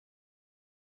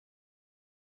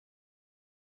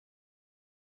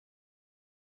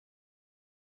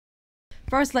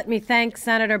First, let me thank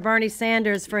Senator Bernie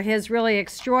Sanders for his really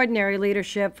extraordinary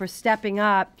leadership, for stepping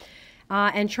up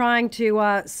and trying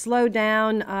to slow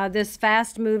down this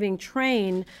fast-moving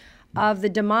train of the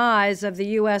demise of the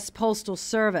U.S. Postal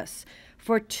Service.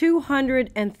 For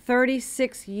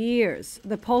 236 years,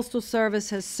 the Postal Service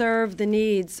has served the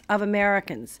needs of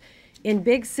Americans in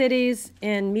big cities,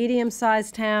 in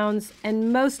medium-sized towns,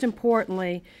 and most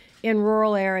importantly, in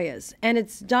rural areas. And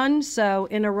it's done so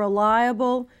in a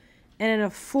reliable and an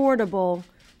affordable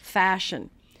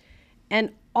fashion. And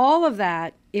all of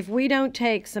that, if we don't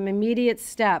take some immediate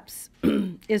steps,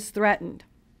 is threatened.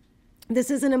 This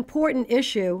is an important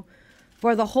issue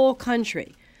for the whole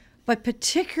country, but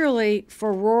particularly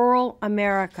for rural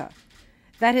America,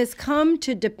 that has come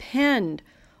to depend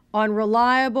on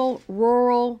reliable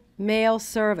rural mail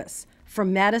service for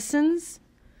medicines,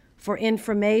 for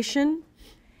information,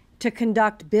 to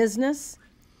conduct business.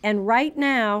 And right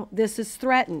now, this is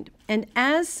threatened. And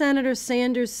as Senator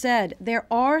Sanders said, there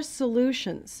are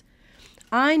solutions.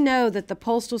 I know that the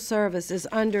Postal Service is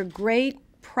under great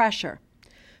pressure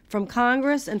from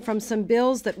Congress and from some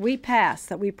bills that we passed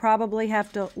that we probably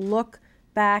have to look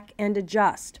back and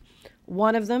adjust.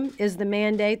 One of them is the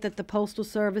mandate that the Postal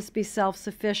Service be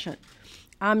self-sufficient.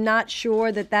 I'm not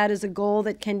sure that that is a goal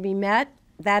that can be met.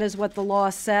 That is what the law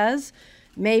says.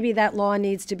 Maybe that law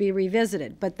needs to be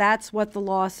revisited, but that's what the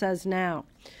law says now.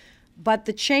 But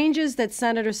the changes that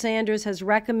Senator Sanders has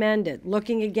recommended,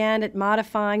 looking again at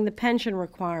modifying the pension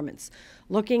requirements,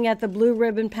 looking at the Blue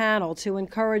Ribbon Panel to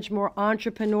encourage more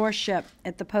entrepreneurship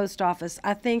at the post office,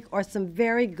 I think are some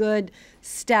very good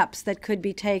steps that could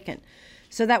be taken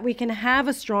so that we can have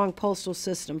a strong postal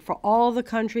system for all the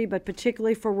country, but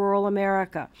particularly for rural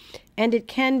America. And it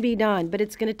can be done, but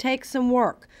it's going to take some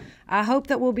work. I hope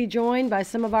that we'll be joined by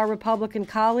some of our Republican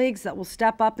colleagues that will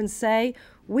step up and say,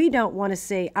 we don't want to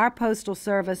see our postal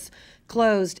service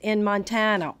closed in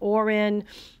Montana or in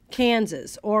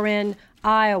Kansas or in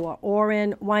Iowa or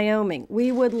in Wyoming.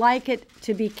 We would like it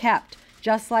to be kept,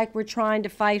 just like we're trying to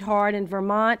fight hard in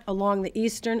Vermont, along the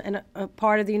eastern and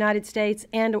part of the United States,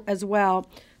 and as well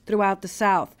throughout the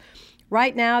South.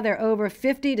 Right now, there are over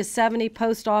 50 to 70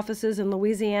 post offices in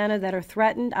Louisiana that are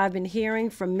threatened. I've been hearing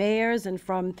from mayors and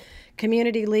from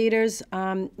community leaders,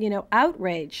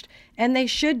 outraged, and they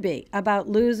should be, about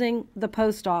losing the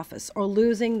post office or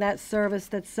losing that service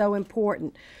that's so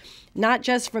important. Not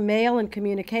just for mail and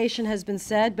communication has been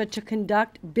said, but to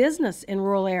conduct business in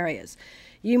rural areas.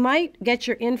 You might get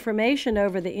your information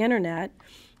over the internet.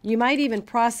 You might even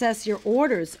process your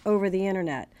orders over the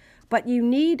internet. But you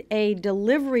need a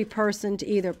delivery person to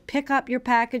either pick up your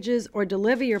packages or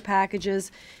deliver your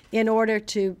packages in order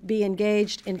to be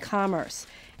engaged in commerce.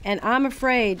 And I'm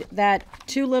afraid that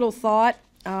too little thought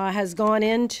has gone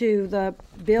into the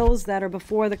bills that are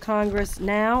before the Congress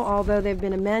now, although they've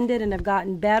been amended and have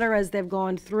gotten better as they've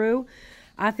gone through.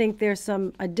 I think there's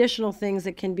some additional things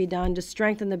that can be done to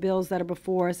strengthen the bills that are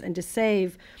before us and to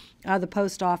save the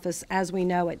post office as we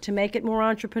know it, to make it more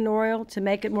entrepreneurial, to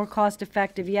make it more cost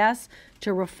effective, yes,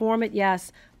 to reform it,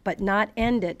 yes, but not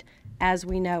end it as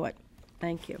we know it.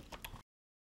 Thank you.